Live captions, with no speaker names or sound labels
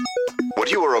What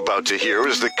you are about to hear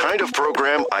is the kind of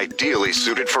program ideally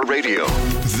suited for radio.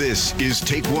 This is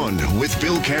Take One with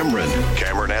Bill Cameron.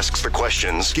 Cameron asks the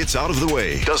questions, gets out of the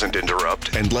way, doesn't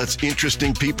interrupt, and lets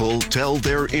interesting people tell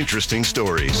their interesting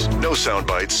stories. No sound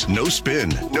bites, no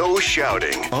spin, no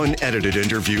shouting. Unedited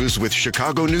interviews with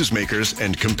Chicago newsmakers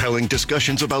and compelling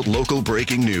discussions about local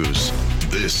breaking news.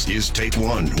 This is Take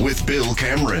One with Bill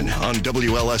Cameron on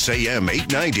WLSAM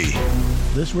 890.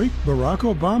 This week, Barack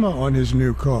Obama on his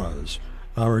new cause.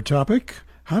 Our topic,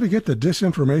 how to get the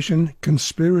disinformation,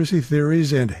 conspiracy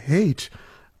theories, and hate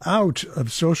out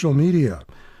of social media.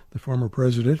 The former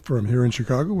president from here in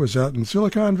Chicago was out in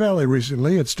Silicon Valley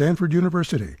recently at Stanford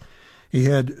University. He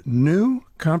had new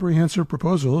comprehensive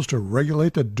proposals to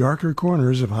regulate the darker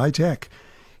corners of high tech.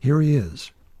 Here he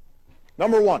is.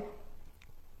 Number one,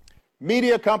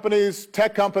 media companies,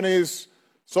 tech companies,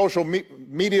 social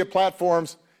media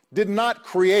platforms did not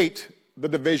create the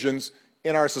divisions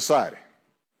in our society,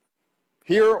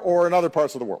 here or in other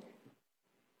parts of the world.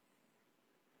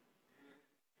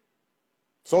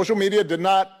 Social media did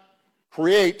not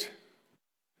create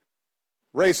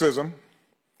racism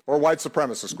or white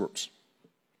supremacist groups.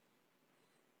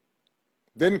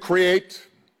 Didn't create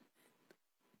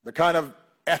the kind of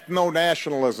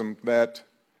ethno-nationalism that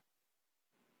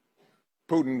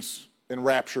Putin's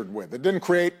enraptured with. It didn't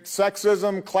create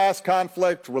sexism, class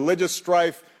conflict, religious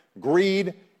strife,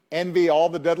 greed, envy, all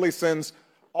the deadly sins.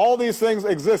 All these things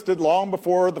existed long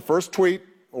before the first tweet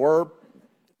or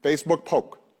Facebook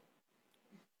poke.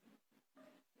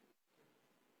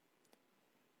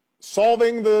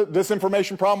 Solving the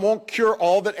disinformation problem won't cure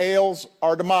all that ails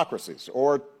our democracies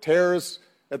or tears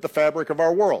at the fabric of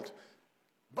our world.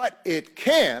 But it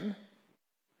can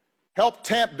help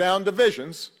tamp down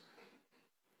divisions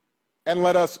and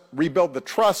let us rebuild the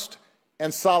trust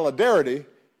and solidarity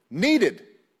needed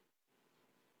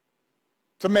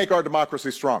to make our democracy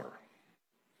stronger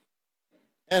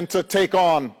and to take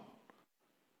on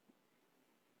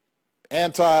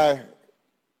anti-women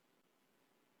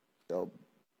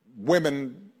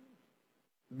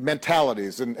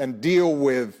mentalities and deal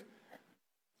with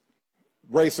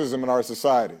racism in our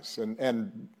societies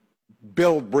and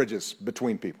build bridges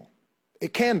between people.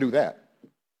 It can do that.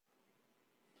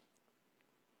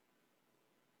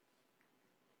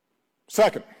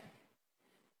 Second,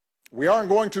 we aren't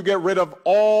going to get rid of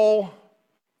all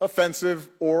offensive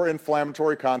or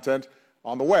inflammatory content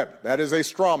on the web. That is a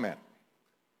straw man.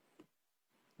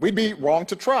 We'd be wrong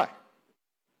to try.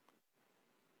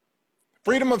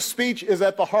 Freedom of speech is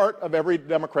at the heart of every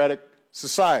democratic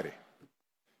society.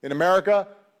 In America,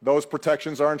 those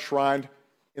protections are enshrined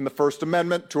in the First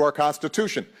Amendment to our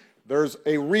Constitution. There's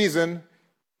a reason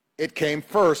it came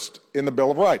first in the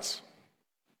Bill of Rights.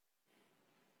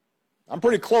 I'm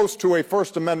pretty close to a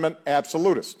First Amendment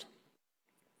absolutist.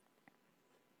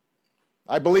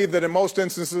 I believe that in most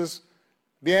instances,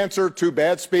 the answer to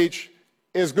bad speech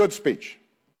is good speech.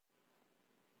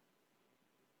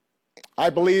 I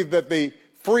believe that the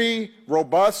free,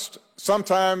 robust,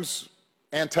 sometimes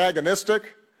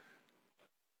antagonistic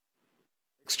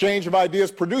exchange of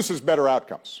ideas produces better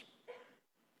outcomes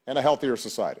and a healthier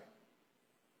society.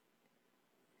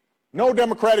 No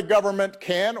democratic government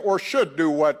can or should do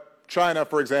what China,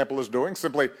 for example, is doing,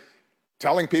 simply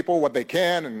telling people what they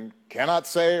can and cannot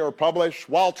say or publish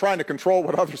while trying to control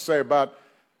what others say about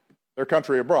their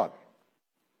country abroad.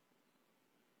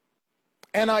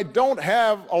 And I don't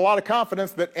have a lot of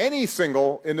confidence that any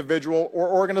single individual or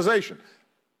organization,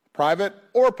 private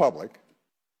or public,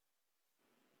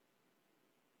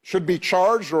 should be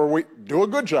charged or do a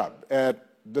good job at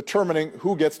determining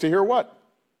who gets to hear what.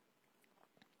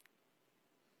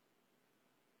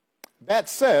 That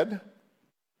said,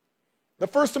 the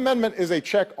First Amendment is a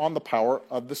check on the power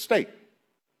of the state.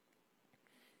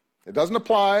 It doesn't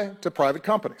apply to private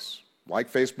companies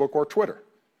like Facebook or Twitter,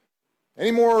 any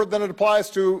more than it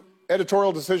applies to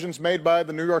editorial decisions made by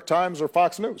the New York Times or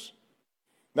Fox News.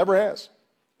 Never has.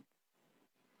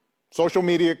 Social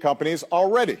media companies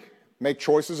already make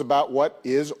choices about what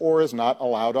is or is not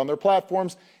allowed on their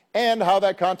platforms and how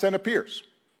that content appears,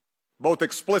 both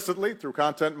explicitly through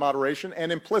content moderation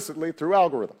and implicitly through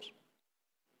algorithms.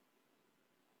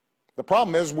 The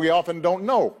problem is we often don't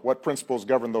know what principles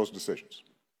govern those decisions.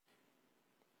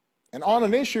 And on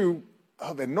an issue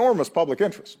of enormous public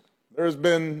interest, there has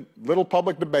been little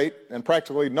public debate and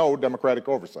practically no democratic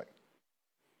oversight.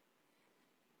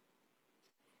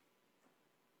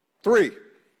 3,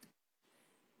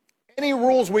 any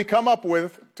rules we come up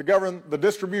with to govern the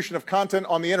distribution of content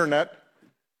on the internet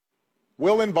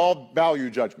will involve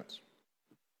value judgments.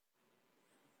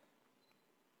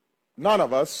 None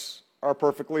of us are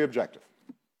perfectly objective.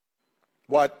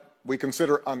 What we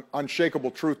consider an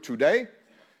unshakable truth today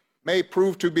may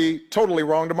prove to be totally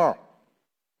wrong tomorrow.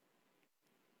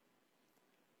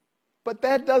 But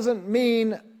that doesn't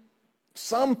mean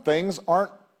some things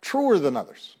aren't truer than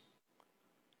others,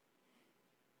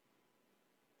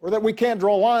 or that we can't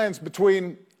draw lines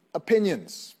between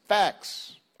opinions,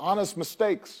 facts, honest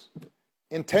mistakes,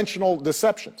 intentional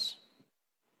deceptions.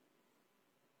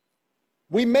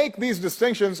 We make these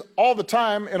distinctions all the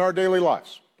time in our daily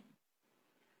lives.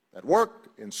 At work,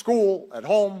 in school, at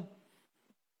home,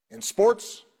 in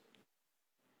sports.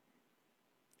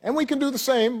 And we can do the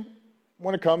same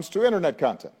when it comes to internet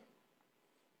content.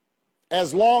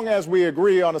 As long as we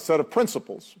agree on a set of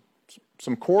principles,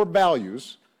 some core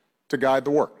values to guide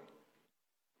the work.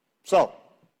 So,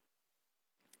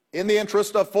 in the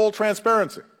interest of full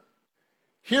transparency,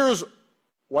 here's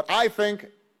what I think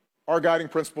our guiding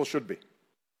principles should be.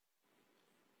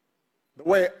 The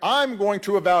way I'm going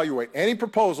to evaluate any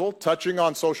proposal touching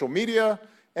on social media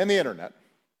and the internet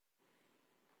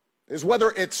is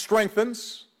whether it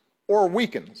strengthens or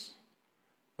weakens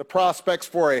the prospects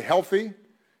for a healthy,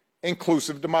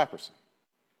 inclusive democracy.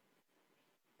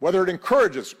 Whether it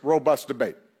encourages robust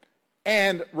debate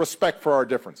and respect for our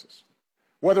differences.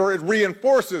 Whether it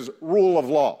reinforces rule of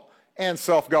law and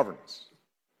self-governance.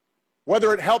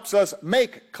 Whether it helps us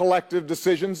make collective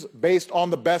decisions based on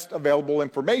the best available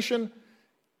information,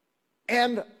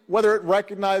 and whether it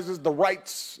recognizes the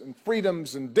rights and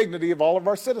freedoms and dignity of all of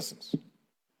our citizens.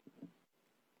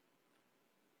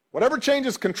 Whatever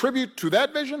changes contribute to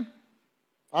that vision,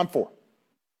 I'm for.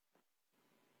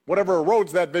 Whatever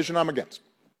erodes that vision, I'm against.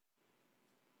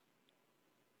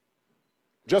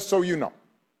 Just so you know.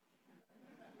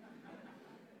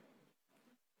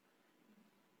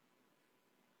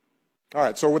 All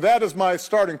right, so with that as my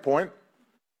starting point,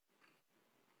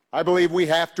 I believe we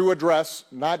have to address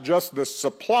not just the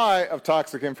supply of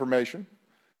toxic information,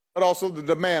 but also the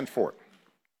demand for it.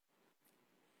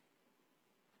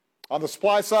 On the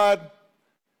supply side,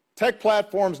 tech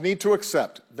platforms need to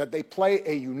accept that they play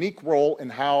a unique role in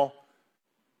how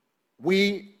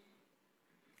we,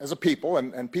 as a people,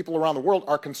 and people around the world,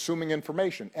 are consuming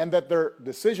information, and that their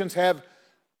decisions have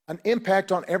an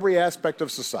impact on every aspect of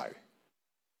society.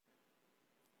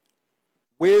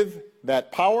 With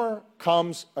that power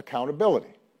comes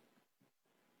accountability.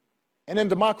 And in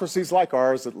democracies like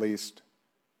ours, at least,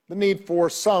 the need for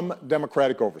some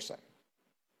democratic oversight.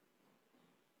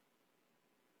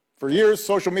 For years,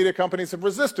 social media companies have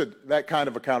resisted that kind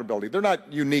of accountability. They're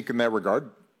not unique in that regard.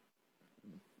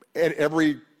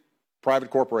 Every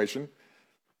private corporation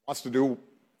wants to do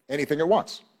anything it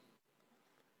wants.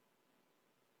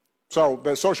 So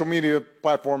the social media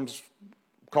platforms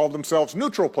called themselves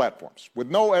neutral platforms with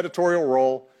no editorial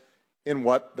role in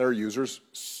what their users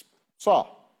saw.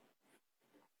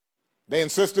 They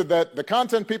insisted that the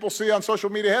content people see on social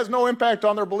media has no impact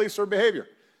on their beliefs or behavior,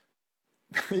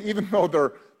 even though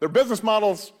their business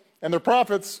models and their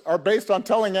profits are based on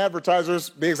telling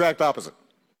advertisers the exact opposite.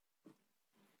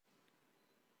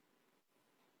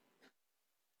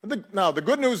 Now, the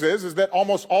good news is that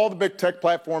almost all the big tech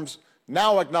platforms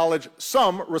now acknowledge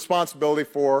some responsibility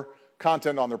for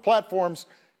content on their platforms,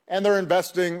 and they're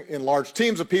investing in large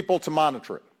teams of people to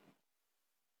monitor it.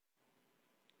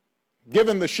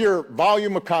 Given the sheer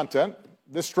volume of content,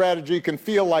 this strategy can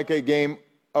feel like a game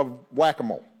of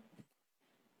whack-a-mole.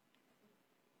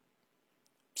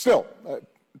 Still,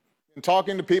 in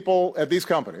talking to people at these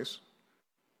companies,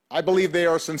 I believe they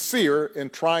are sincere in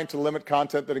trying to limit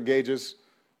content that engages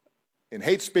in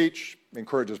hate speech,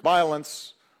 encourages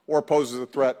violence, or poses a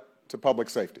threat to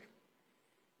public safety.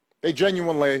 They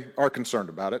genuinely are concerned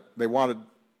about it. They want to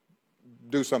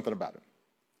do something about it.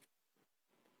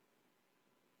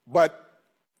 But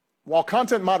while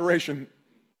content moderation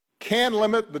can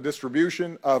limit the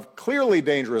distribution of clearly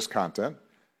dangerous content,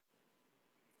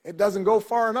 it doesn't go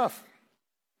far enough.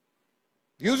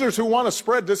 Users who want to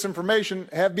spread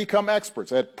disinformation have become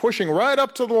experts at pushing right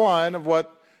up to the line of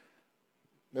what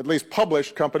at least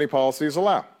published company policies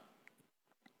allow.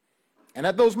 And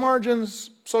at those margins,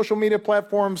 social media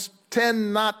platforms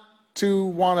tend not to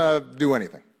want to do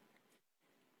anything.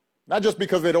 Not just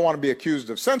because they don't want to be accused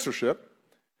of censorship,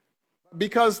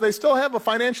 because they still have a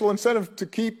financial incentive to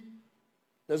keep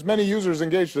as many users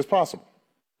engaged as possible.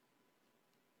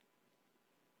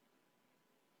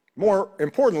 More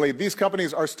importantly, these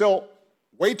companies are still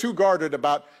way too guarded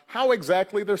about how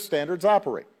exactly their standards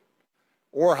operate,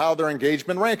 or how their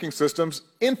engagement ranking systems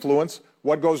influence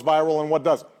what goes viral and what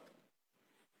doesn't.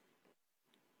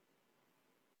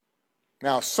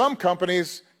 Now, some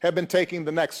companies have been taking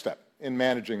the next step in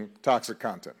managing toxic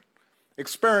content,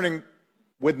 experimenting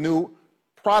with new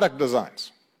product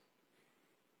designs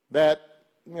that,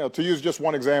 to use just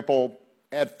one example,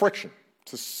 add friction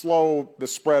to slow the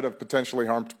spread of potentially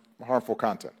harmful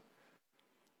content.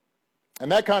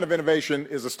 And that kind of innovation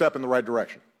is a step in the right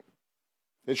direction.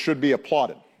 It should be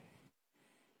applauded.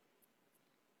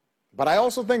 But I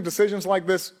also think decisions like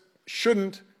this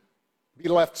shouldn't be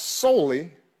left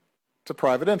solely to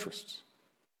private interests.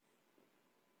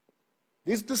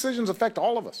 These decisions affect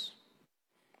all of us.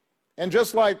 And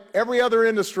just like every other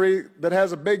industry that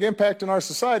has a big impact in our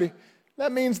society,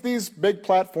 that means these big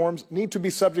platforms need to be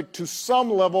subject to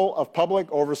some level of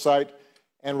public oversight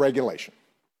and regulation.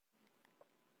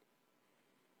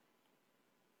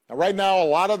 Now, right now, a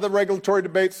lot of the regulatory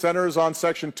debate centers on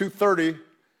Section 230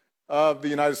 of the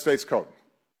United States Code,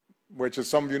 which, as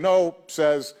some of you know,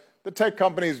 says that tech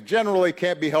companies generally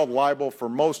can't be held liable for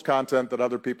most content that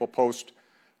other people post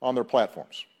on their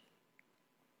platforms.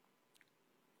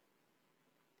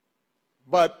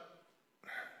 But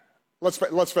let's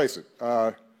face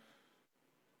it,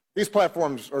 these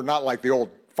platforms are not like the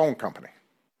old phone company.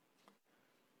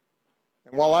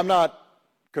 And while I'm not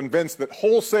convinced that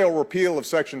wholesale repeal of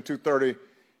Section 230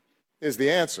 is the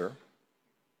answer,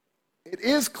 it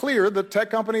is clear that tech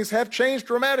companies have changed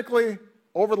dramatically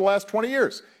over the last 20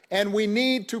 years, and we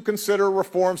need to consider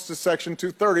reforms to Section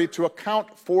 230 to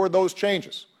account for those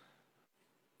changes,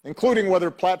 including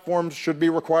whether platforms should be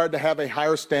required to have a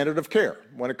higher standard of care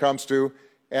when it comes to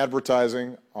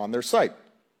advertising on their site.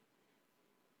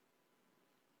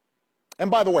 And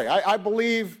by the way, I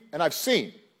believe, and I've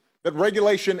seen, that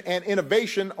regulation and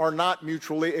innovation are not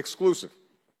mutually exclusive.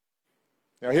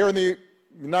 Now, here in the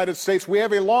United States, we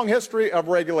have a long history of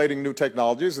regulating new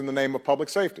technologies in the name of public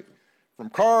safety, from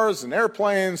cars and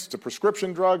airplanes to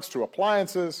prescription drugs to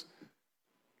appliances.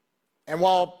 And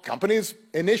while companies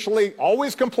initially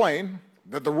always complain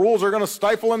that the rules are going to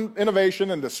stifle innovation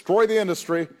and destroy the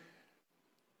industry,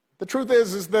 the truth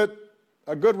is that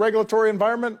a good regulatory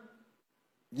environment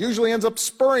usually ends up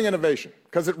spurring innovation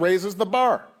because it raises the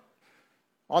bar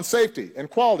on safety and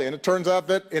quality, and it turns out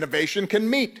that innovation can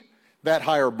meet that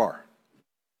higher bar.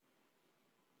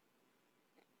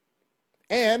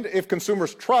 And if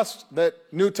consumers trust that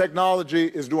new technology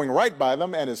is doing right by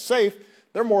them and is safe,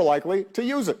 they're more likely to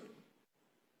use it.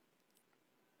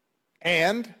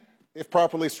 And if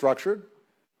properly structured,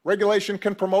 regulation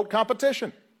can promote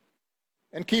competition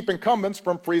and keep incumbents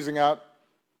from freezing out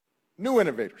new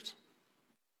innovators.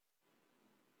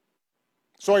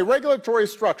 So a regulatory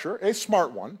structure, a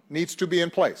smart one, needs to be in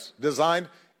place, designed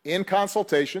in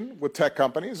consultation with tech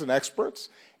companies and experts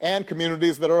and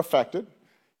communities that are affected,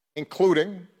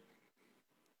 including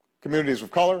communities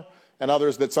of color and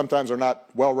others that sometimes are not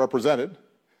well represented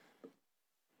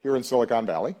here in Silicon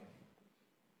Valley,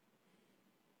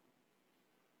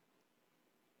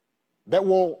 that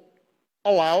will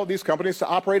allow these companies to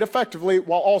operate effectively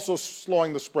while also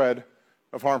slowing the spread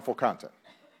of harmful content.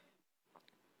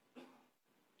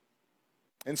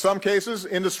 In some cases,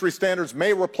 industry standards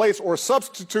may replace or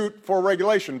substitute for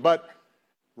regulation, but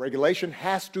regulation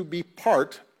has to be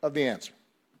part of the answer.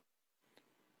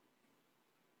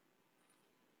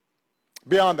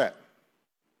 Beyond that,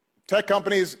 tech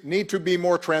companies need to be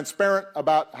more transparent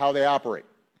about how they operate.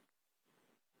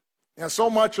 And so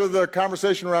much of the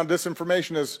conversation around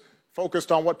disinformation is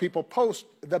focused on what people post.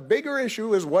 The bigger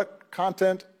issue is what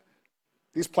content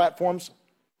these platforms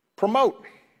promote.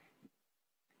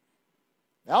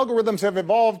 Algorithms have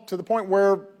evolved to the point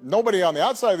where nobody on the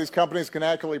outside of these companies can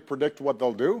accurately predict what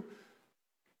they'll do,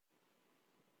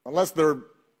 unless they're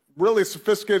really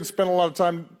sophisticated and spend a lot of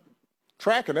time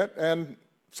tracking it, and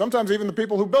sometimes even the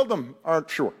people who build them aren't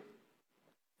sure.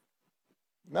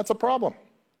 And that's a problem.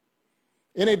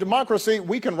 In a democracy,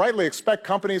 we can rightly expect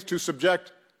companies to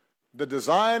subject the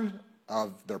design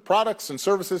of their products and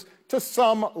services to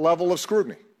some level of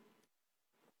scrutiny.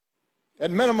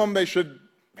 At minimum, they should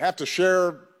have to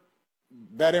share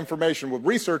that information with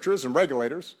researchers and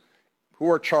regulators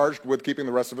who are charged with keeping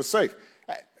the rest of us safe.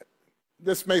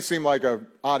 This may seem like an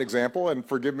odd example, and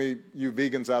forgive me, you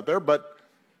vegans out there, but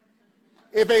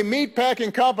if a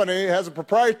meatpacking company has a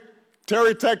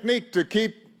proprietary technique to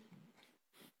keep,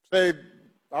 say,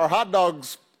 our hot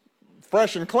dogs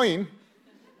fresh and clean,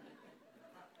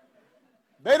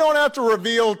 they don't have to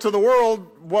reveal to the world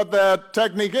what that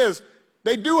technique is.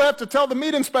 They do have to tell the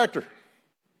meat inspector.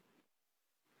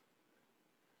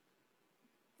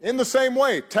 In the same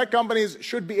way, tech companies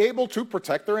should be able to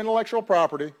protect their intellectual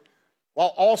property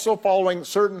while also following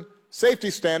certain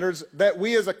safety standards that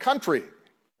we as a country,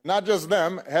 not just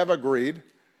them, have agreed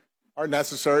are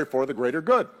necessary for the greater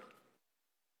good.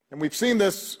 And we've seen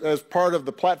this as part of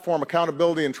the Platform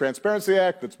Accountability and Transparency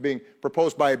Act that's being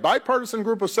proposed by a bipartisan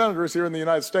group of senators here in the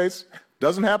United States,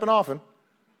 Doesn't happen often.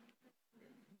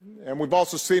 And we've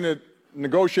also seen it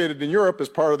negotiated in Europe as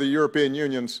part of the European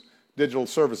Union's Digital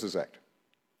Services Act.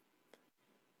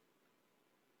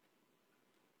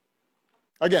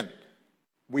 Again,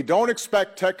 we don't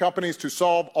expect tech companies to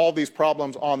solve all these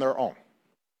problems on their own.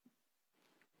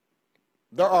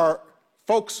 There are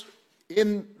folks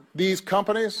in these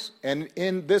companies and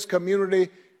in this community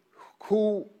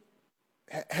who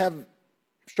have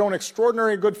shown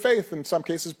extraordinary good faith in some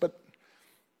cases, but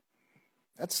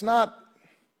that's not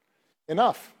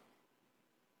enough.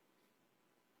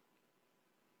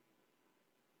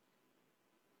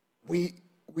 We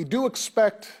do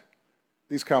expect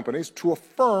these companies to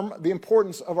affirm the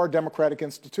importance of our democratic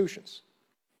institutions,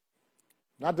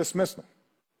 not dismiss them,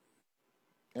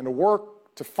 and to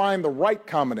work to find the right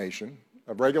combination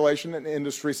of regulation and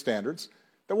industry standards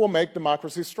that will make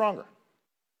democracy stronger.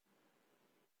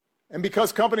 And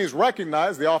because companies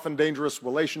recognize the often dangerous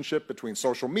relationship between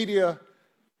social media,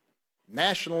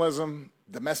 nationalism,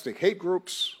 domestic hate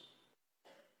groups,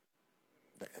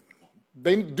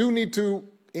 they do need to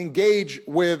engage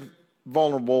with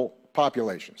vulnerable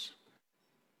populations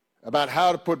about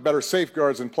how to put better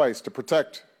safeguards in place to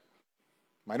protect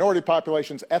minority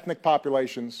populations, ethnic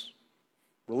populations,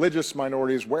 religious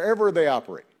minorities, wherever they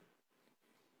operate.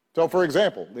 So, for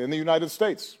example, in the United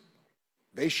States,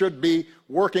 they should be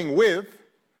working with,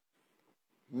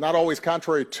 not always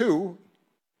contrary to,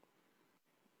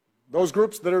 those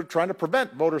groups that are trying to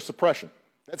prevent voter suppression.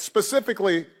 That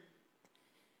specifically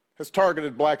has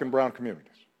targeted black and brown communities.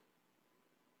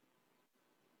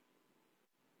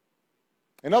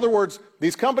 In other words,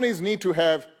 these companies need to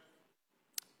have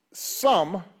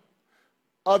some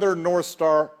other North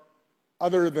Star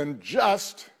other than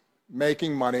just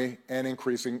making money and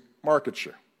increasing market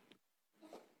share.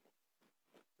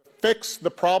 Fix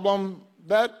the problem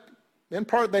that, in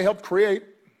part, they helped create,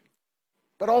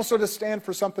 but also to stand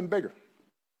for something bigger.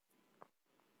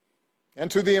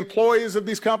 And to the employees of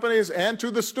these companies and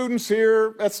to the students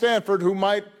here at Stanford who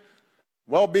might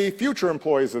well be future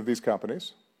employees of these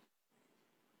companies,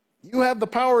 you have the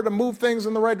power to move things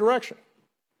in the right direction.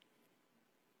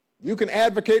 You can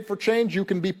advocate for change. You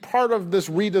can be part of this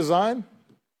redesign.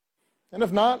 And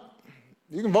if not,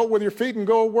 you can vote with your feet and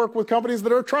go work with companies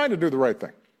that are trying to do the right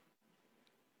thing.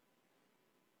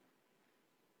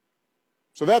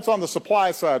 So that's on the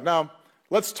supply side. Now,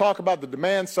 let's talk about the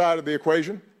demand side of the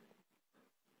equation.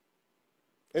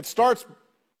 It starts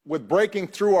with breaking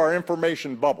through our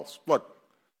information bubbles. Look,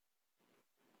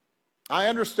 I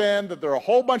understand that there are a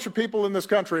whole bunch of people in this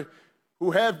country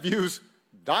who have views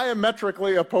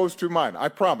diametrically opposed to mine. I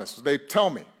promise. They tell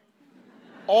me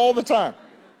all the time.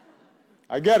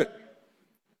 I get it.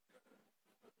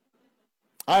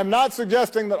 I'm not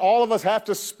suggesting that all of us have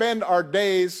to spend our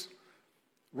days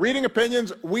reading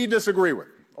opinions we disagree with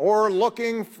or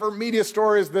looking for media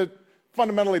stories that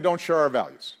fundamentally don't share our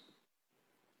values.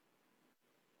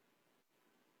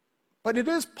 But it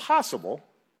is possible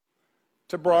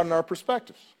to broaden our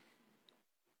perspectives.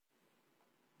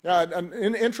 Now,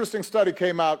 an interesting study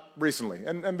came out recently,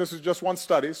 and this is just one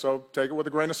study, so take it with a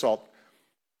grain of salt.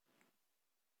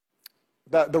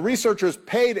 The researchers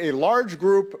paid a large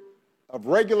group of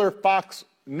regular Fox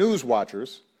News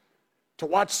watchers to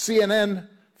watch CNN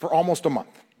for almost a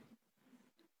month.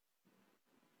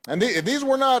 And these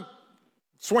were not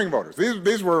swing voters.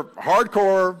 These were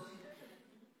hardcore,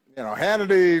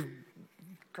 Hannity,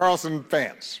 Carlson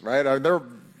fans, right?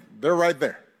 They're right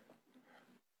there.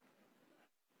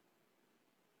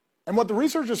 And what the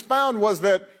researchers found was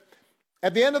that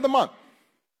at the end of the month,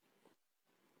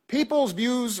 people's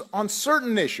views on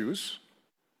certain issues,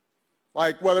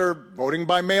 like whether voting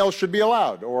by mail should be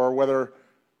allowed or whether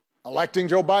electing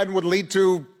Joe Biden would lead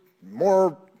to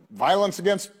more violence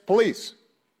against police,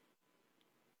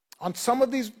 on some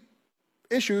of these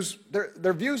issues,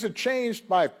 their views had changed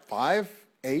by 5,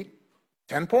 8,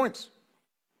 10 points.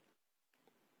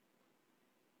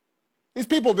 These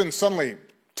people didn't suddenly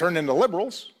turn into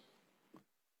liberals.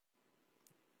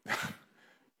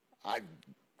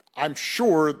 I'm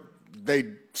sure they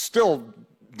still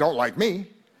don't like me.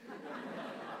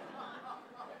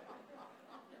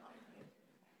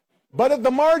 But at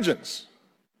the margins,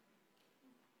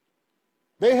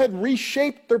 they had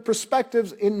reshaped their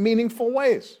perspectives in meaningful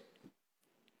ways.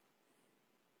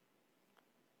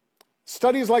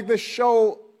 Studies like this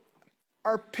show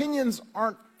our opinions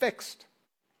aren't fixed.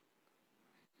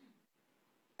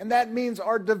 And that means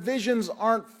our divisions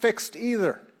aren't fixed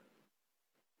either.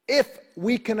 If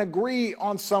we can agree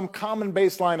on some common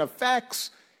baseline of facts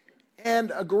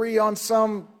and agree on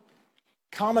some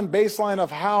common baseline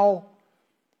of how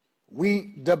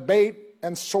we debate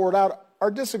and sort out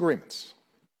our disagreements.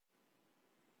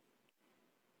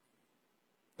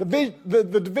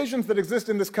 The divisions that exist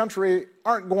in this country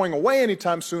aren't going away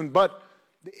anytime soon, but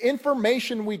the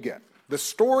information we get, the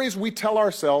stories we tell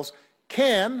ourselves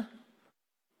can,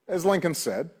 as Lincoln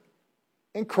said,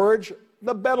 encourage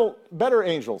the better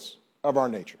angels of our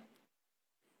nature.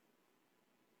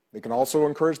 They can also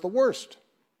encourage the worst.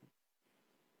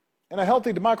 And a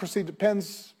healthy democracy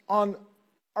depends on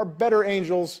our better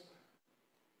angels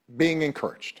being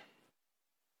encouraged.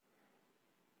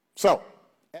 So,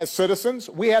 as citizens,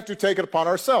 we have to take it upon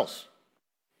ourselves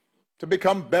to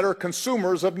become better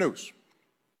consumers of news,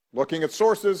 looking at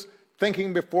sources,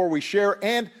 thinking before we share,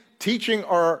 and teaching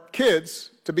our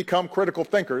kids to become critical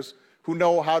thinkers who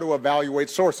know how to evaluate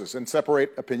sources and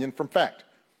separate opinion from fact.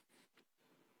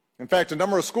 In fact, a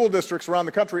number of school districts around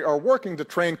the country are working to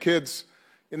train kids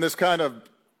in this kind of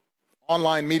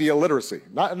online media literacy,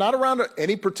 not around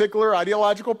any particular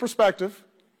ideological perspective,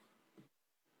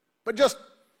 but just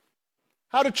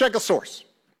how to check a source.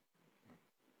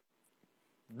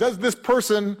 Does this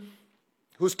person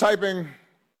who's typing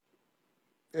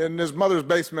in his mother's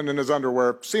basement in his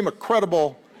underwear seem a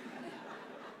credible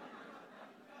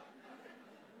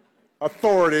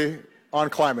authority on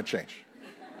climate change?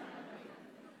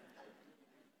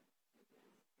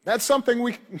 That's something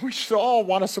we should all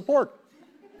want to support.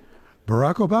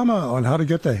 Barack Obama on how to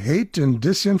get the hate and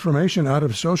disinformation out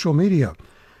of social media.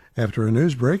 After a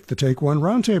news break, the Take One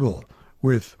Roundtable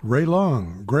with Ray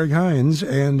Long, Greg Hines,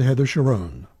 and Heather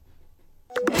Sharon.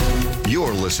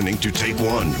 You're listening to Take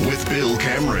One with Bill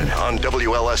Cameron on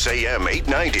WLSAM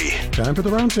 890. Time for the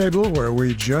Roundtable, where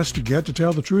we just get to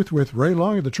tell the truth with Ray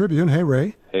Long of the Tribune. Hey,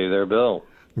 Ray. Hey there, Bill.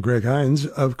 Greg Hines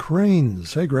of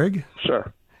Cranes. Hey, Greg.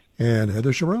 Sure. And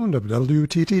Heather Sharon of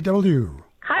WTTW.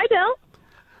 Hi, Bill.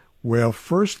 Well,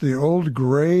 first, the old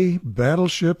gray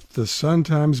battleship, the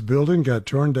Sun-Times building, got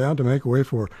torn down to make way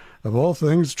for, of all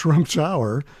things, Trump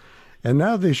Tower. And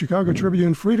now the Chicago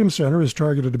Tribune Freedom Center is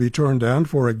targeted to be torn down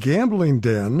for a gambling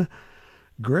den.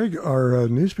 Greg, are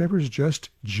newspapers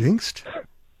just jinxed?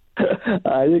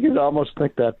 You can almost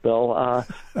think that, Bill.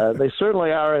 They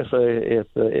certainly are if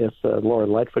Lori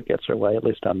Lightfoot gets her way, at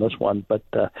least on this one. But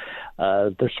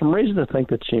there's some reason to think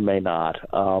that she may not.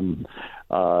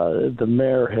 The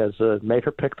mayor has made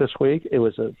her pick this week. It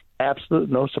was an absolute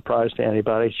no surprise to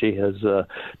anybody. She has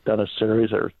done a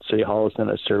series, or City Hall has done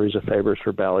a series of favors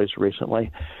for Bally's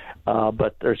recently.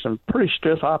 But there's some pretty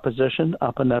stiff opposition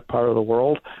up in that part of the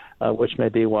world, which may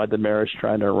be why the mayor is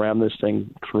trying to ram this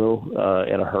thing through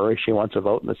in a hurry. She wants a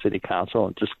vote in the city council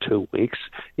in just 2 weeks,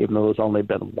 even though there's only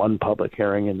been one public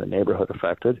hearing in the neighborhood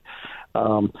affected.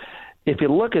 If you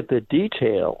look at the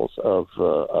details of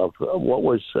what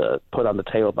was put on the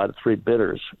table by the three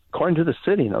bidders, according to the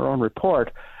city in their own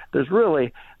report, there was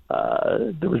really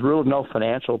no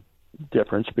financial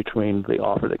difference between the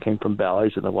offer that came from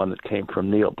Bally's and the one that came from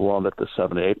Neil Blum at the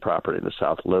 78 property in the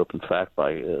South Loop. In fact,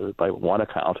 by one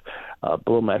account,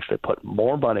 Blum actually put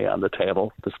more money on the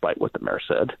table, despite what the mayor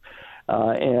said.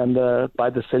 And by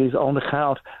the city's own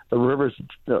account, the Rivers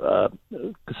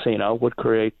Casino would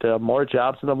create more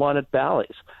jobs than the one at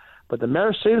Bally's. But the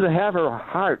mayor seems to have her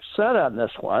heart set on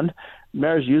this one.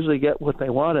 Mayors usually get what they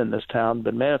want in this town,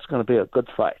 but man, it's going to be a good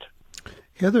fight.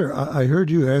 Heather, I heard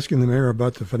you asking the mayor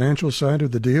about the financial side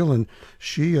of the deal, and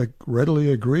she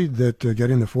readily agreed that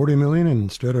getting the $40 million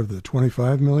instead of the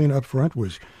 $25 million up front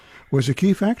was a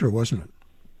key factor, wasn't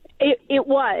it? It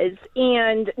was.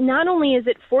 And not only is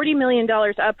it $40 million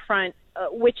up front,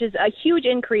 which is a huge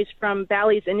increase from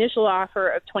Bally's initial offer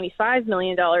of $25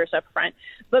 million up front,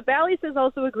 but Bally's has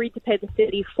also agreed to pay the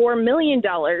city $4 million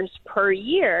per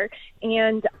year.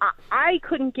 And I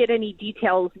couldn't get any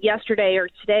details yesterday or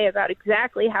today about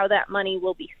exactly how that money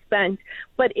will be spent,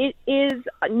 but it is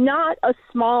not a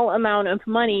small amount of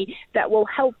money that will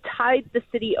help tide the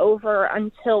city over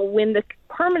until when the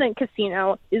permanent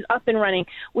casino is up and running,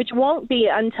 which won't be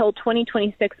until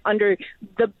 2026 under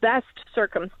the best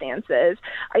circumstances.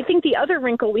 I think the other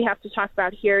wrinkle we have to talk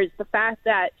about here is the fact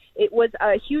that it was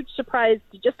a huge surprise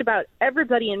to just about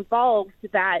everybody involved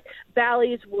that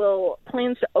Bally's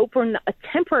plans to open a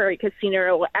temporary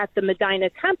casino at the Medina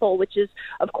Temple, which is,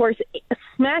 of course,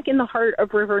 smack in the heart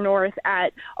of River North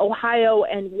at Ohio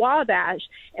and Wabash.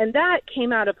 And that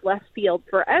came out of left field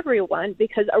for everyone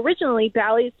because originally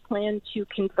Bally's planned to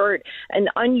convert an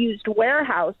unused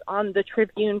warehouse on the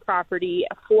Tribune property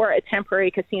for a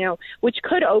temporary casino, which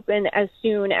could open as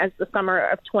soon as the summer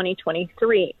of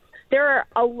 2023. There are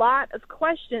a lot of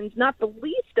questions, not the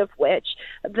least of which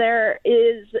there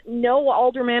is no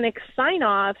aldermanic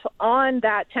sign-off on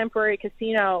that temporary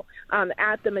casino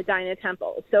at the Medina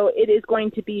Temple. So it is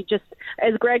going to be just,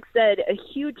 as Greg said, a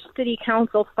huge city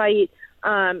council fight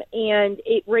And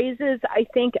it raises, I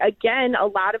think, again, a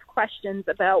lot of questions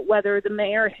about whether the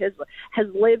mayor has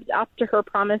lived up to her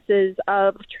promises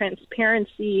of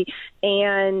transparency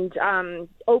and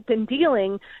open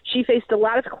dealing. She faced a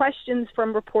lot of questions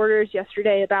from reporters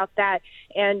yesterday about that,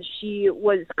 and she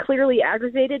was clearly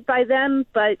aggravated by them,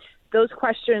 but those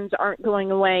questions aren't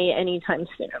going away anytime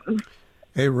soon.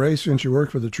 Hey, Ray, since you work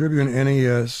for the Tribune,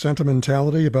 any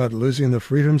sentimentality about losing the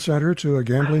Freedom Center to a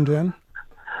gambling den?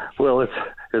 Well,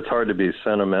 it's hard to be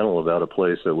sentimental about a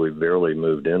place that we've barely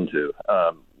moved into.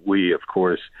 We, of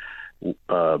course,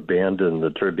 abandoned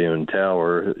the Tribune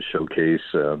Tower showcase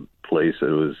place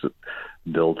that was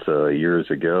built years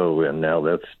ago, and now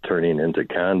that's turning into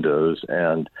condos.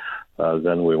 And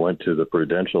then we went to the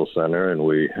Prudential Center, and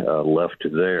we left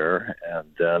there, and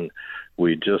then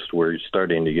we just were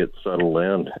starting to get settled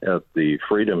in at the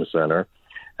Freedom Center.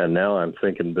 And now I'm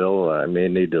thinking, Bill, I may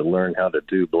need to learn how to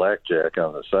do blackjack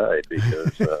on the side,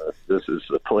 because this is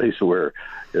the place where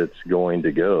it's going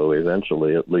to go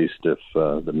eventually, at least if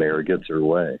the mayor gets her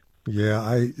way.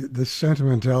 Yeah, this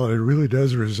sentimentality really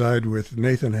does reside with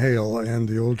Nathan Hale and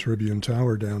the old Tribune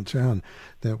Tower downtown.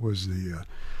 That was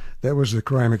the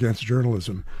crime against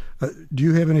journalism. Do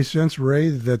you have any sense, Ray,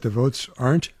 that the votes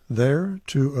aren't there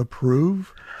to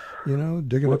approve,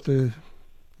 digging up the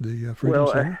Freedom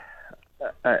Center?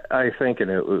 I think,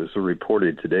 and it was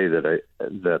reported today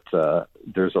that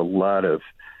there's a lot of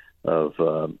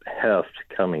heft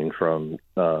coming from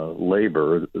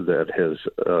labor that has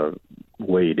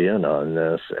weighed in on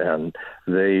this, and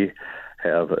they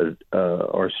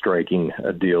are striking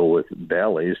a deal with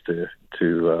Bally's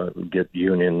to get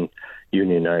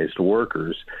unionized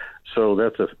workers. So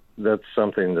that's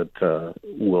something that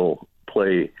will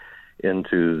play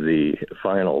into the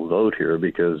final vote here,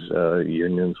 because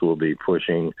unions will be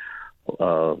pushing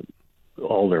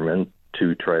aldermen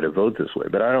to try to vote this way.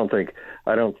 But I don't think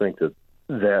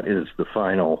that is the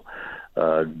final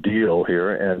deal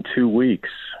here. And 2 weeks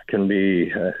can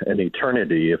be an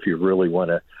eternity if you really want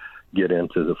to get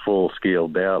into the full-scale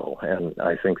battle. And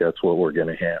I think that's what we're going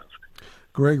to have.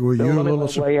 Greg, will you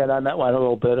weigh in on that one a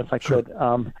little bit, if I could?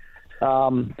 Sure.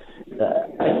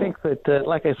 I think that,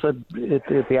 like I said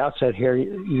at the outset here,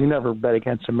 you never bet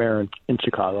against a mayor in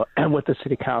Chicago and with the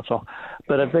city council.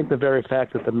 But I think the very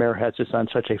fact that the mayor has this on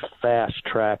such a fast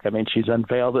track, I mean, she's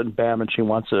unveiled it and bam, and she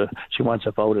wants a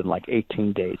vote in like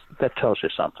 18 days. That tells you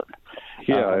something.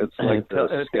 Yeah, it's like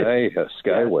the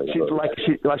skyway.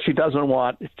 She doesn't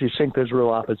want. Do you think there's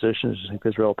real opposition? Do you think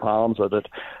there's real problems with it?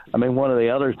 I mean, one of the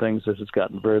other things that has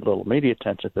gotten very little media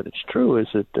attention, but it's true, is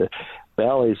that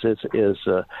Bally's is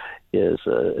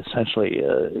essentially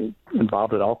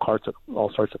involved in all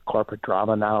sorts of corporate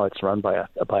drama now. It's run by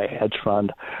a hedge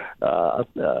fund.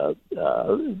 There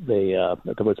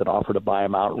was an offer to buy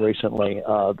them out recently.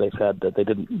 They've had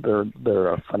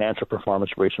their financial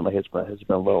performance recently has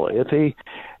been a little iffy.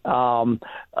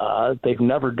 They've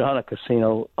never done a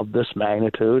casino of this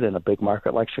magnitude in a big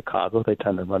market like Chicago. They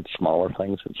tend to run smaller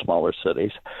things in smaller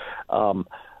cities.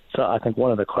 So I think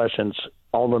one of the questions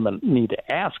aldermen need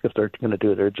to ask if they're going to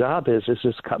do their job is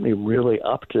this company really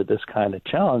up to this kind of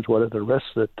challenge? What are the risks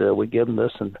that we give them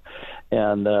this,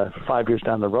 and 5 years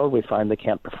down the road we find they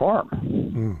can't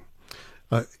perform?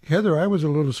 Heather, I was a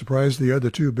little surprised the other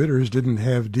two bidders didn't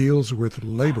have deals with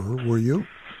labor. Were you?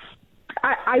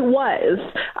 I was.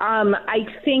 I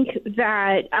think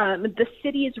that the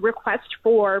city's request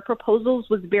for proposals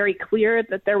was very clear,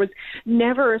 that there was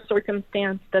never a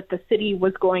circumstance that the city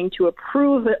was going to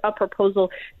approve a proposal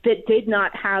that did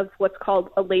not have what's called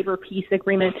a labor peace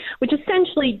agreement, which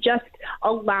essentially just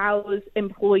allows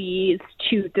employees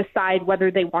to decide whether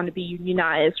they want to be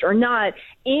unionized or not,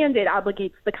 and it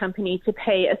obligates the company to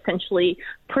pay essentially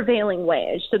prevailing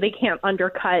wage, so they can't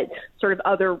undercut sort of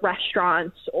other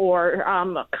restaurants or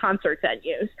concert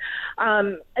venues.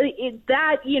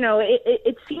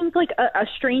 It seems like a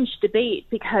strange debate,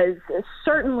 because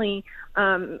certainly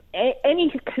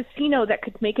any casino that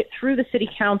could make it through the city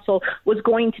council was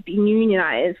going to be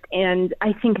unionized, and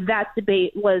I think that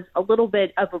debate was a little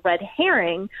bit of a red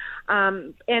herring,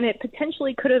 and it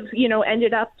potentially could have,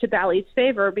 ended up to Bally's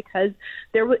favor, because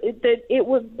it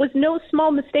was no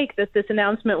small mistake that this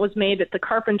announcement was made at the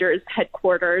Carpenters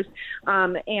headquarters,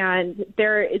 and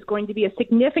there is going to be a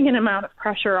significant amount of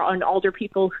pressure on older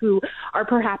people who are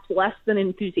perhaps less than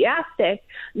enthusiastic,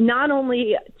 not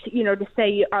only to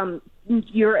say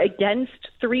you're against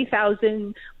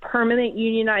 3,000 permanent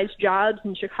unionized jobs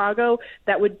in Chicago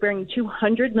that would bring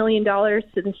 $200 million to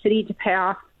the city to pay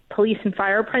off police and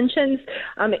fire pensions.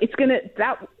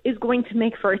 That is going to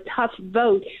make for a tough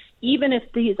vote. even if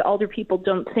these alder people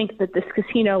don't think that this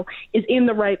casino is in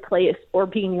the right place or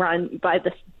being run by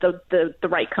the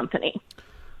right company.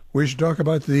 We should talk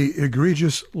about the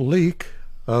egregious leak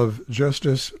of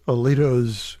Justice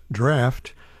Alito's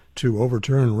draft to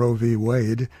overturn Roe v.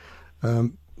 Wade.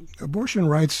 Abortion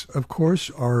rights, of course,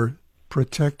 are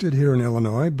protected here in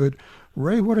Illinois, but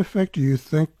Ray, what effect do you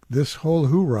think this whole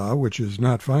hoorah, which is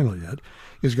not final yet,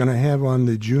 is going to have on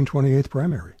the June 28th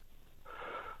primary?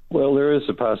 Well, there is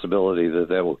a possibility that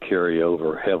will carry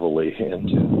over heavily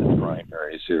into the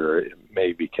primaries here. It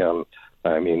may become,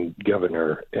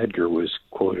 Governor Edgar was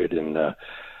quoted in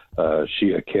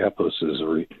Shia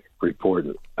Kapos' report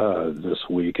this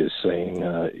week as saying,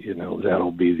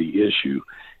 that'll be the issue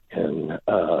in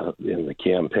the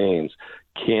campaigns.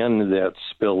 Can that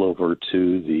spill over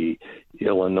to the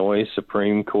Illinois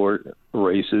Supreme Court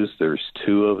races? There's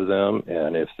two of them,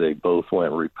 and if they both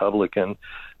went Republican,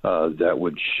 that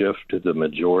would shift the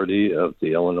majority of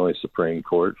the Illinois Supreme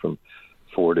Court from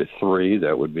 4 to 3.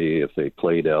 That would be if they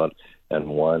played out and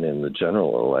won in the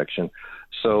general election.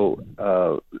 So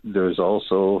there's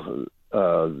also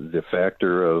the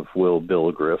factor of will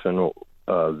Bill Griffin,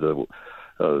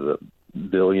 the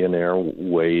billionaire,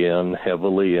 weigh in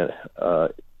heavily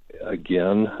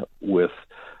again with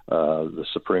the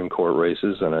Supreme Court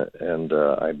races, and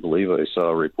I believe I saw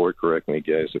a report, correct me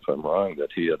guys if I'm wrong, that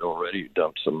he had already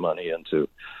dumped some money into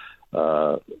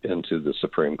the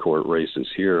Supreme Court races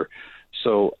here.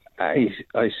 So I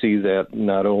see that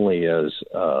not only as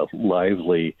a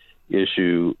lively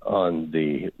issue on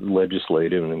the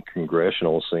legislative and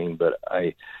congressional scene, but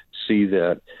I see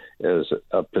that as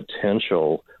a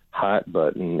potential hot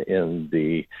button in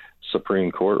the Supreme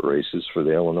Court races for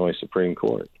the Illinois Supreme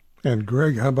Court. And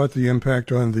Greg, how about the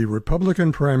impact on the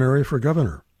Republican primary for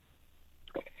governor?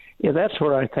 Yeah, that's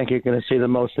where I think you're going to see the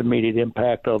most immediate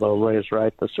impact, although Ray is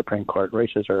right, the Supreme Court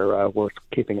races are worth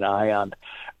keeping an eye on.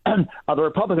 The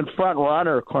Republican front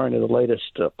runner, according to the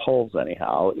latest polls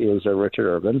anyhow, is Richard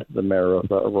Urban, the mayor of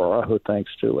Aurora, who,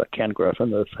 thanks to Ken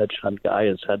Griffin, the hedge fund guy,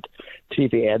 has had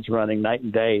TV ads running night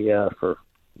and day for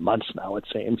months now, it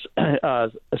seems,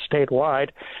 statewide,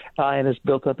 and has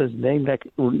built up his name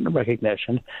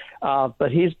recognition.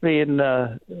 But he's been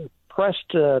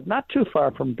pressed not too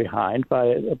far from behind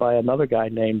by another guy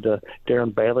named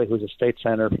Darren Bailey, who's a state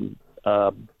senator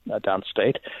from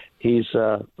downstate. He's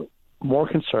more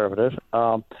conservative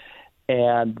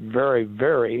and very,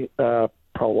 very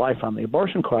pro-life on the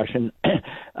abortion question.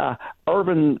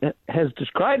 Urban has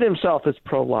described himself as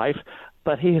pro-life,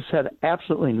 but he has had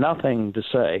absolutely nothing to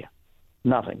say,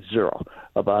 zero,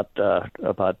 about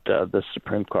the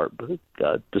Supreme Court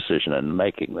decision and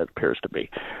making that appears to be.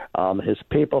 His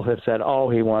people have said,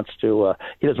 he doesn't want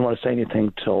to say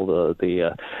anything till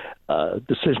the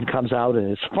decision comes out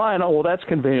and it's final. Well, that's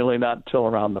conveniently not until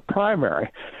around the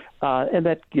primary. And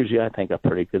that gives you, I think, a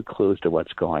pretty good clue as to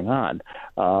what's going on.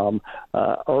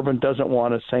 Urban doesn't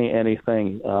want to say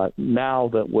anything now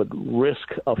that would risk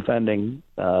offending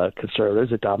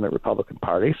conservatives that dominate Republican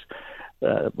parties,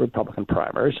 Republican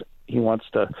primaries. He wants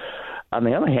to, on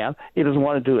the other hand, he doesn't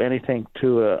want to do anything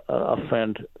to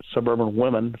offend suburban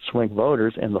women, swing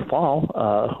voters in the fall,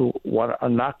 who are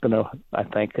not going to, I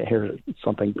think, hear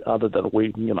something other than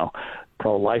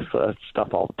pro-life stuff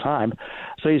all the time.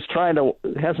 So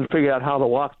hasn't figured out how to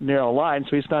walk the narrow line,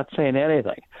 so he's not saying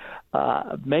anything.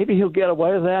 Maybe he'll get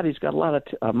away with that. He's got a lot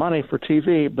of money for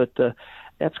TV, but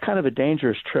that's kind of a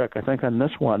dangerous trick. I think on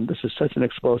this one, this is such an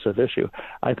explosive issue.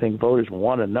 I think voters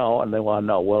want to know, and they want to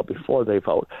know well before they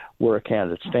vote where a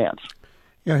candidate stands.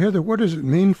 Yeah, Heather, what does it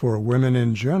mean for women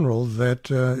in general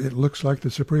that it looks like the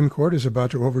Supreme Court is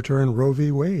about to overturn Roe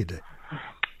v. Wade?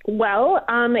 Well,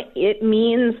 it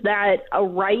means that a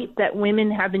right that women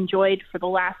have enjoyed for the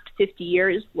last 50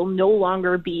 years will no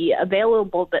longer be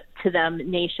available to them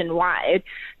nationwide.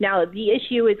 Now, the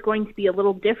issue is going to be a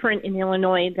little different in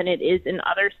Illinois than it is in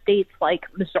other states like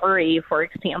Missouri, for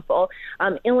example.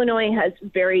 Illinois has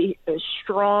very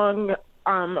strong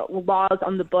laws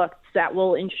on the books that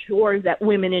will ensure that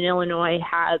women in Illinois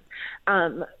have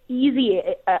easy,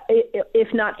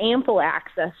 if not ample,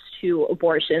 access to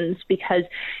abortions, because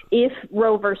if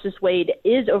Roe versus Wade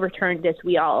is overturned, as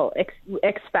we all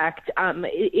expect,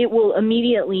 it will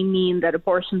immediately mean that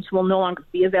abortions will no longer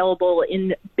be available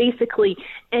in basically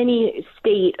any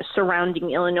state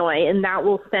surrounding Illinois, and that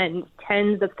will send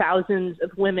tens of thousands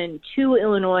of women to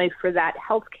Illinois for that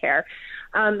health care.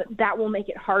 That will make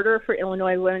it harder for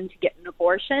Illinois women to get an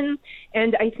abortion.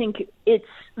 And I think it's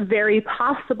very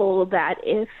possible that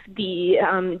if the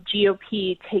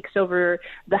GOP takes over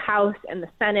the House and the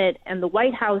Senate and the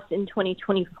White House in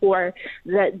 2024,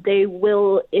 that they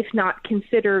will, if not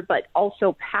consider, but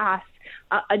also pass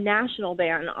a national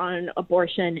ban on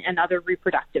abortion and other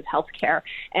reproductive health care.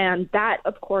 And that,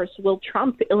 of course, will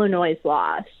trump Illinois'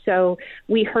 law. So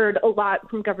we heard a lot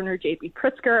from Governor J.B.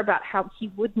 Pritzker about how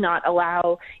he would not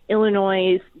allow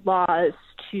Illinois' laws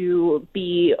to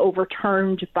be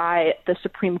overturned by the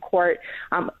Supreme Court.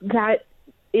 That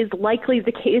is likely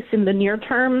the case in the near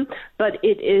term, but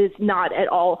it is not at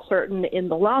all certain in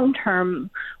the long term,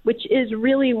 which is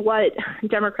really what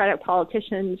Democratic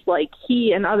politicians like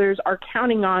he and others are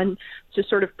counting on to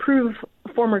sort of prove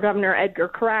former Governor Edgar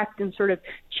correct and sort of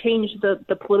change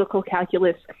the political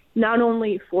calculus, not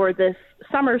only for this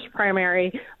summer's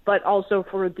primary, but also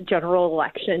for the general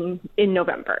election in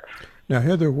November. Now,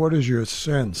 Heather, what is your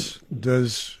sense? Do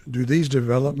these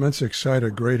developments excite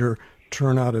a greater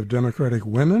turnout of Democratic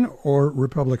women or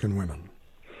Republican women?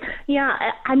 Yeah,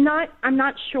 I'm not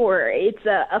sure. It's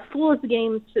a fool's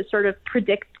game to sort of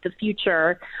predict the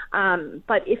future.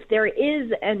 But if there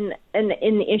is an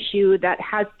issue that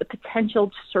has the potential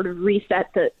to sort of reset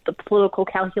the political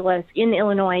calculus in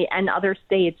Illinois and other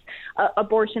states,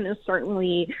 abortion is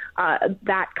certainly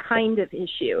that kind of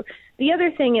issue. The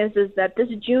other thing is that this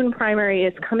June primary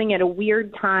is coming at a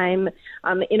weird time,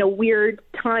 in a weird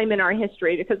time in our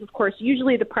history, because, of course,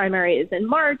 usually the primary is in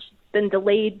March. It's been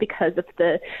delayed because of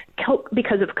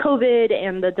COVID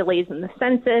and the delays in the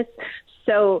census.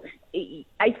 So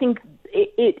I think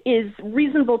it is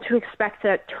reasonable to expect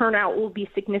that turnout will be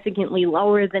significantly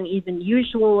lower than even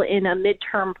usual in a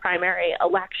midterm primary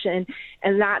election.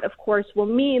 And that, of course, will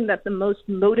mean that the most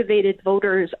motivated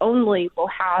voters only will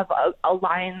have a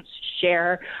lion's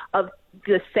share of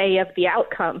the say of the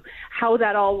outcome. How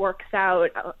that all works out,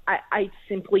 I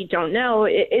simply don't know.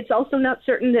 It's also not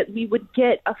certain that we would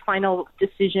get a final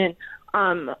decision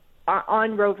on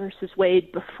Roe versus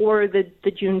Wade before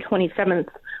the June 27th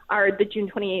or the June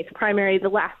 28th primary. The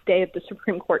last day of the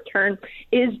Supreme Court term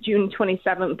is June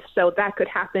 27th, so that could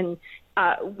happen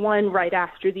one right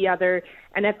after the other.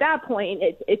 And at that point,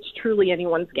 it's truly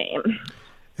anyone's game.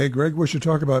 Hey, Greg, we should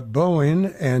talk about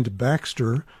Boeing and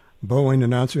Baxter. Boeing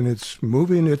announcing it's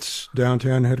moving its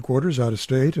downtown headquarters out of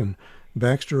state, and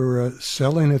Baxter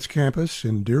selling its campus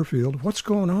in Deerfield. What's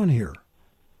going on here?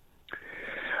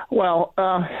 Well,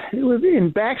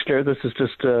 in Baxter, this is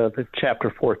just the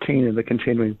chapter 14 in the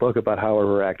continuing book about how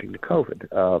we're reacting to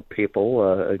COVID.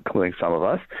 People, including some of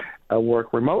us,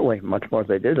 work remotely much more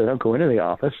than they did. They don't go into the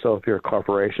office. So if you're a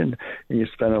corporation and you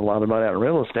spend a lot of money on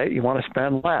real estate, you want to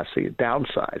spend less, so you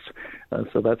downsize.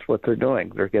 So that's what they're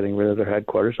doing. They're getting rid of their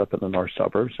headquarters up in the north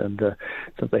suburbs, and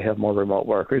since they have more remote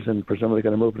workers, and presumably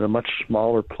going to move into much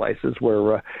smaller places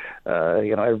where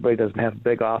everybody doesn't have a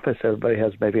big office. Everybody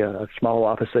has maybe a small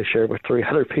office they share with 3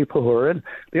 other people who are in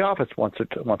the office once or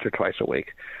twice a week.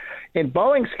 In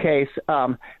Boeing's case,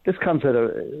 this comes at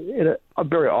a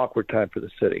very awkward time for the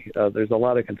city. There's a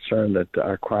lot of concern that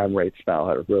our crime rates now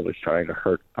are really starting to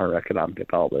hurt our economic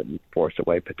development and force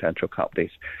away potential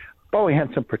companies. Boeing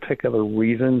had some particular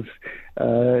reasons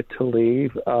to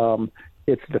leave.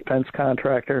 It's a defense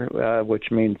contractor,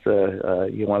 which means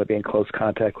you want to be in close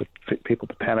contact with people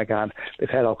at the Pentagon. They've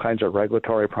had all kinds of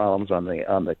regulatory problems on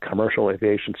the commercial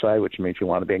aviation side, which means you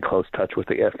want to be in close touch with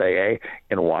the FAA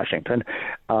in Washington.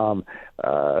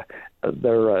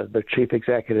 Their chief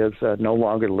executives no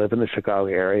longer live in the Chicago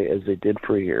area as they did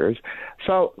for years.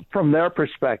 So from their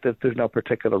perspective, there's no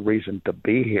particular reason to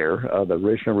be here. The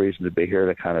original reason to be here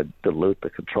to kind of dilute the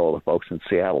control of the folks in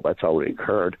Seattle. That's already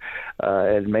occurred.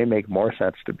 It may make more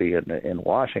sense to be in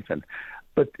Washington,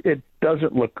 but it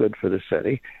doesn't look good for the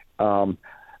city.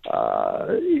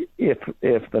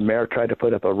 If the mayor tried to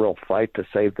put up a real fight to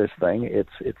save this thing,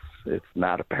 it's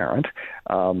not apparent.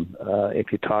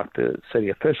 If you talk to city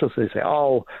officials, they say,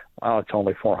 "Oh, well, it's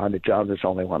only 400 jobs. There's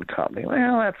only one company."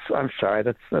 Well, I'm sorry,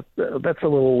 that's a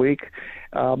little weak.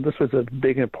 This was a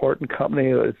big, important company.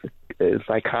 It was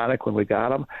iconic when we got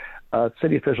them.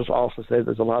 City officials also say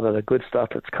there's a lot of the good stuff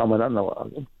that's coming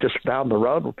on just down the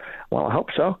road. Well, I hope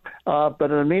so.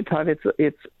 But in the meantime,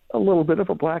 it's a little bit of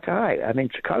a black eye. I mean,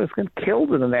 Chicago's been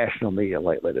killed in the national media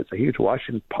lately. There's a huge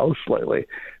Washington Post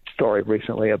story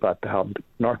recently about how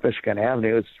North Michigan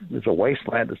Avenue is a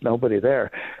wasteland. There's nobody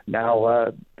there. Now,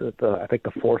 I think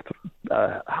the fourth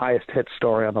highest hit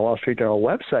story on the Wall Street Journal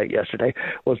website yesterday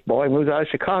was Boeing moves out of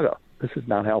Chicago. This is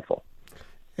not helpful.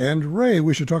 And Ray,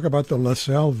 we should talk about the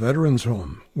LaSalle Veterans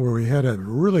Home, where we had a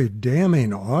really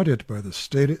damning audit by the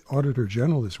State Auditor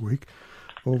General this week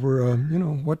over,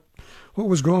 what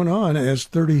was going on as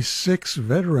 36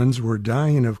 veterans were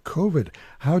dying of COVID.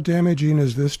 How damaging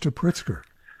is this to Pritzker?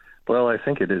 Well, I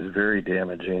think it is very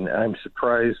damaging. I'm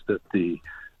surprised that the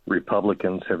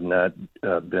Republicans have not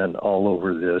been all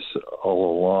over this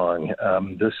all along.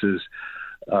 This has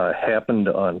happened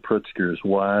on Pritzker's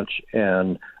watch,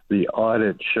 and the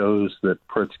audit shows that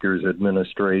Pritzker's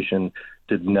administration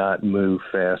did not move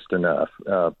fast enough.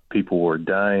 People were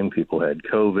dying. People had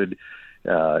COVID.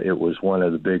 It was one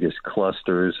of the biggest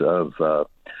clusters of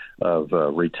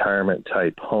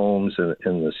retirement-type homes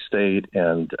in the state,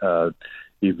 and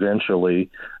eventually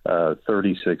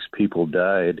 36 people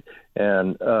died.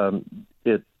 And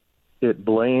it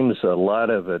blames a lot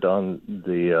of it on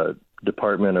the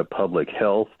Department of Public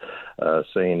Health,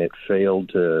 saying it failed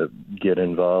to get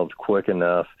involved quick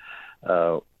enough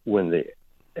when the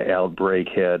outbreak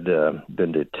had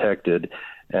been detected.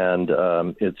 And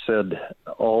it said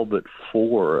all but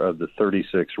 4 of the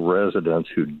 36 residents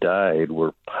who died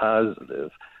were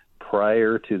positive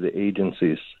prior to the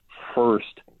agency's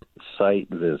first site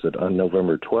visit on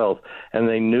November 12th, and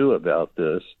they knew about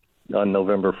this on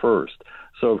November 1st.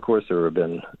 So, of course, there have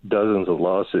been dozens of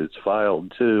lawsuits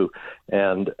filed, too,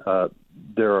 and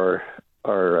there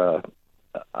are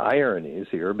ironies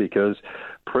here because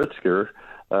Pritzker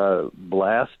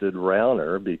blasted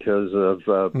Rauner because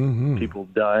of people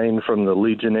dying from the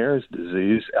Legionnaire's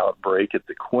disease outbreak at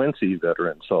the Quincy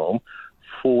Veterans Home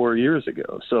 4 years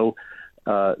ago. So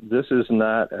this is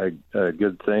not a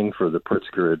good thing for the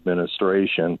Pritzker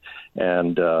administration,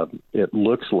 and it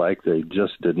looks like they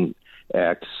just didn't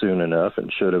act soon enough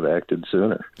and should have acted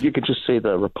sooner. You could just see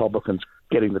the Republicans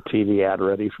getting the TV ad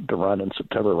ready to run in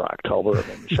September or October,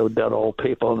 and they showed dead old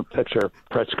people in the picture of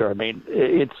Pritzker. I mean,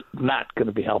 it's not going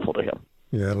to be helpful to him.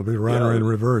 Yeah, it'll be Rauner in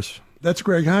reverse. That's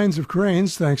Greg Hines of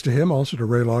Cranes. Thanks to him, also to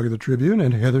Ray Logg of the Tribune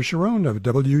and Heather Sharon of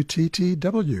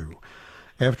WTTW.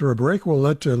 After a break, we'll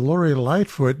let Lori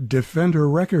Lightfoot defend her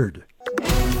record.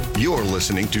 You're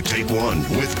listening to Take One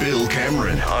with Bill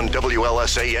Cameron on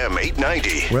WLSAM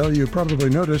 890. Well, you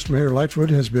probably noticed Mayor Lightfoot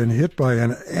has been hit by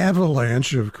an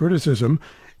avalanche of criticism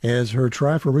as her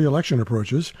try for re-election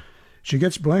approaches. She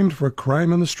gets blamed for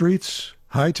crime on the streets,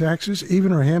 high taxes,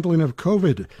 even her handling of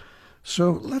COVID.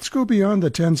 So let's go beyond the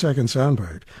 10-second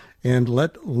soundbite and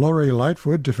let Lori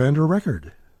Lightfoot defend her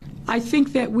record. I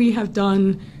think that we have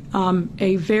done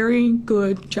a very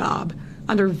good job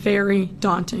under very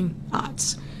daunting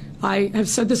odds. I have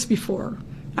said this before.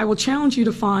 I will challenge you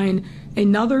to find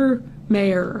another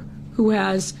mayor who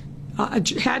has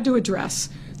had to address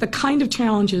the kind of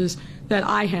challenges that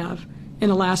I have in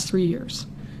the last 3 years.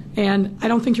 And I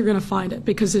don't think you're going to find it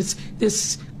because it's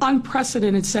this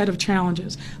unprecedented set of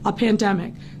challenges, a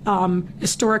pandemic,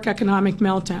 historic economic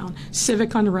meltdown,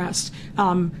 civic unrest,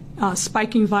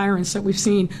 spiking violence that we've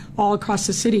seen all across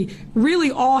the city,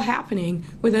 really all happening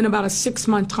within about a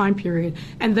 6-month time period,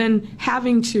 and then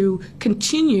having to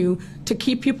continue to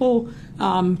keep people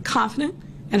confident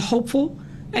and hopeful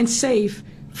and safe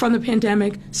from the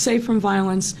pandemic, safe from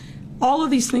violence. All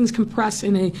of these things compressed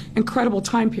in an incredible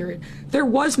time period. There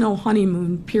was no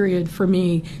honeymoon period for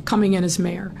me coming in as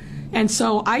mayor. And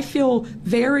so I feel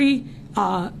very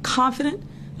confident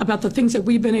about the things that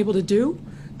we've been able to do,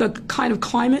 the kind of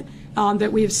climate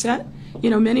that we have set. You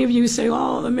know, many of you say,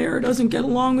 oh, the mayor doesn't get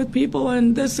along with people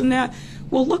and this and that.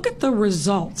 Well, look at the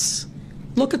results.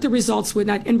 Look at the results with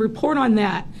that and report on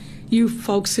that. You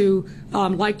folks who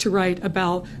like to write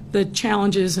about the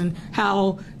challenges and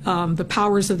how the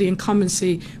powers of the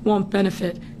incumbency won't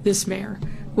benefit this mayor.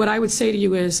 What I would say to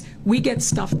you is we get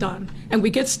stuff done. And we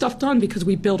get stuff done because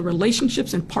we build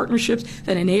relationships and partnerships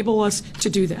that enable us to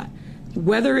do that.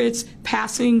 Whether it's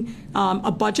passing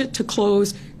a budget to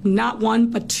close not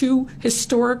one but 2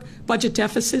 historic budget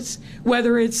deficits,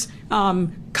 whether it's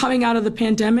coming out of the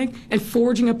pandemic and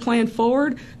forging a plan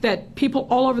forward that people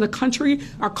all over the country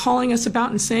are calling us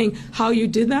about and saying how you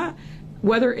did that,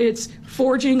 whether it's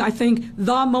forging, I think,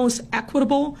 the most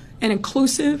equitable and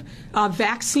inclusive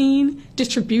vaccine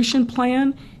distribution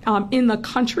plan in the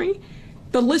country.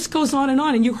 The list goes on,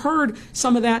 and you heard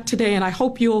some of that today, and I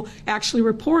hope you'll actually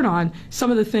report on some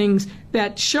of the things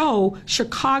that show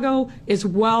Chicago is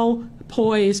well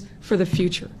poised for the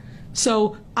future.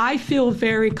 So I feel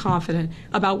very confident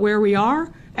about where we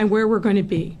are and where we're going to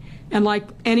be. And like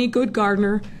any good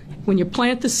gardener, when you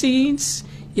plant the seeds,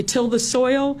 you till the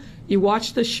soil, you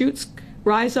watch the shoots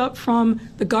rise up from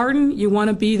the garden, you want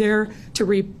to be there to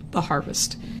reap the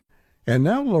harvest. And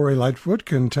now Lori Lightfoot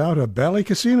can tout a Bally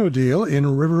Casino deal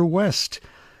in River West.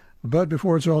 But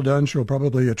before it's all done, she'll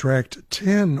probably attract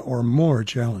 10 or more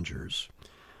challengers.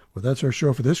 Well, that's our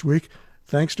show for this week.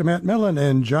 Thanks to Matt Mellon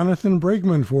and Jonathan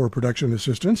Brigman for production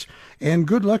assistance, and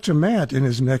good luck to Matt in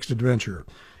his next adventure.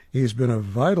 He's been a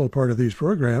vital part of these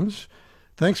programs.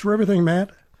 Thanks for everything, Matt.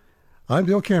 I'm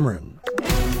Bill Cameron.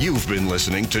 You've been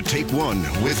listening to Take One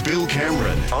with Bill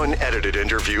Cameron. Unedited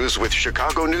interviews with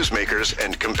Chicago newsmakers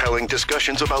and compelling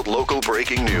discussions about local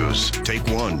breaking news. Take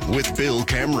One with Bill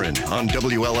Cameron on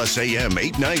WLSAM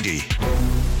 890.